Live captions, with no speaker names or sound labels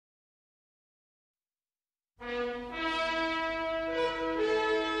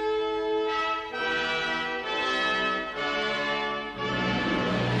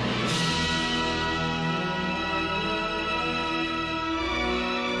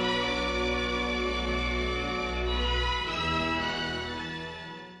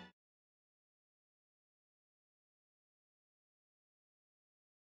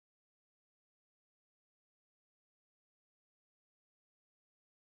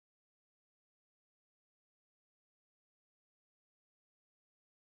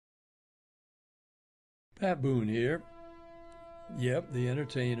Pat Boone here. Yep, the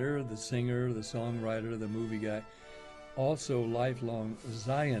entertainer, the singer, the songwriter, the movie guy, also lifelong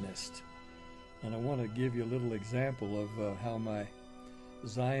Zionist. And I want to give you a little example of how my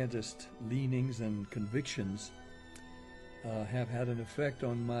Zionist leanings and convictions have had an effect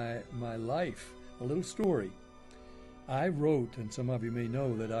on my life. A little story. I wrote, and some of you may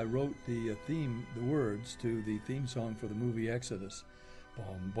know that I wrote the words to the theme song for the movie Exodus.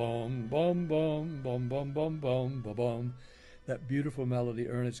 Bum, bum, bum, bum, bum, bum, bum, bum, bum, bum. That beautiful melody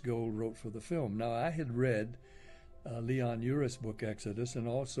Ernest Gold wrote for the film. Now, I had read Leon Uris' book Exodus and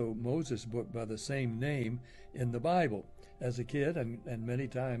also Moses' book by the same name in the Bible as a kid and many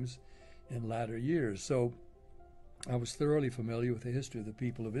times in latter years. So I was thoroughly familiar with the history of the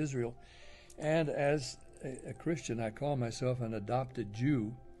people of Israel. And as a Christian, I call myself an adopted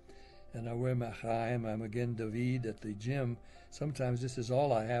Jew. And I wear my chaim, I'm again David at the gym. Sometimes this is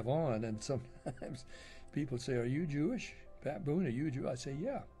all I have on, and sometimes people say, "Are you Jewish? Pat Boone, are you Jew?" I say,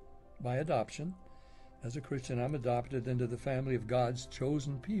 "Yeah, by adoption. As a Christian, I'm adopted into the family of God's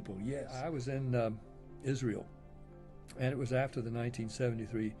chosen people." Yes, I was in Israel, and it was after the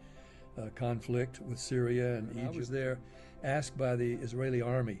 1973 conflict with Syria and Egypt. I was there, asked by the Israeli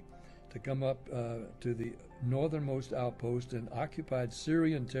army to come up to the northernmost outpost in occupied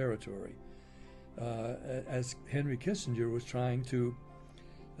Syrian territory, as Henry Kissinger was trying to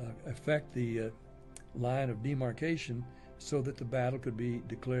effect the line of demarcation so that the battle could be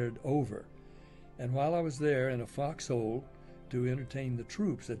declared over. And while I was there in a foxhole to entertain the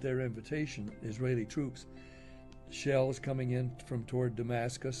troops at their invitation, Israeli troops, shells coming in from toward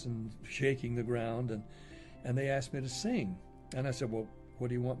Damascus and shaking the ground, and they asked me to sing. And I said, "Well, what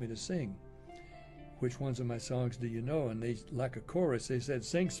do you want me to sing? Which ones of my songs do you know?" And they, like a chorus, they said,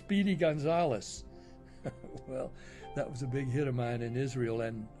 "Sing Speedy Gonzales." Well, that was a big hit of mine in Israel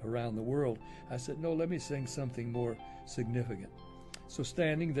and around the world. I said, "No, let me sing something more significant." So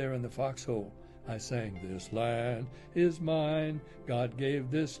standing there in the foxhole, I sang, "This land is mine, God gave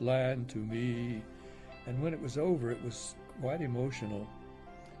this land to me." And when it was over, it was quite emotional.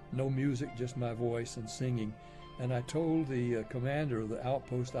 No music, just my voice and singing. And I told the commander of the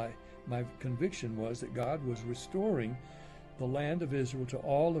outpost, my conviction was that God was restoring the land of Israel to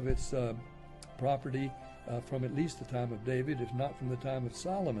all of its property from at least the time of David, if not from the time of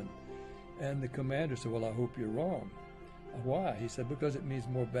Solomon. And the commander said, "Well, I hope you're wrong." "Why?" He said, "Because it means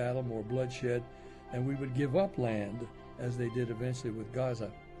more battle, more bloodshed, and we would give up land, as they did eventually with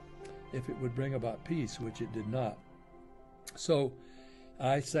Gaza, if it would bring about peace, which it did not." So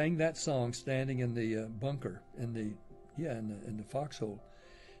I sang that song standing in the bunker, in the foxhole.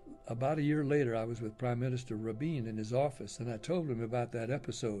 About a year later, I was with Prime Minister Rabin in his office, and I told him about that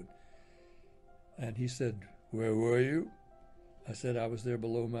episode. And he said, "Where were you?" I said, "I was there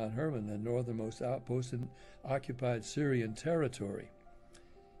below Mount Hermon, the northernmost outpost in occupied Syrian territory."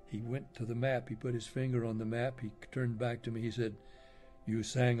 He went to the map. He put his finger on the map. He turned back to me. He said, "You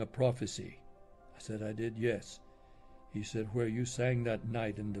sang a prophecy." I said, "I did, yes." He said, "Where you sang that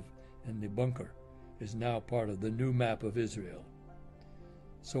night in the bunker is now part of the new map of Israel."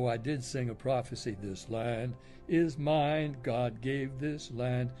 So I did sing a prophecy. "This land is mine. God gave this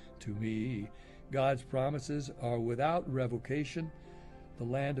land to me." God's promises are without revocation. The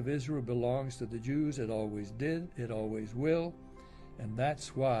land of Israel belongs to the Jews. It always did. It always will. And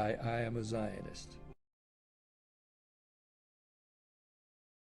that's why I am a Zionist.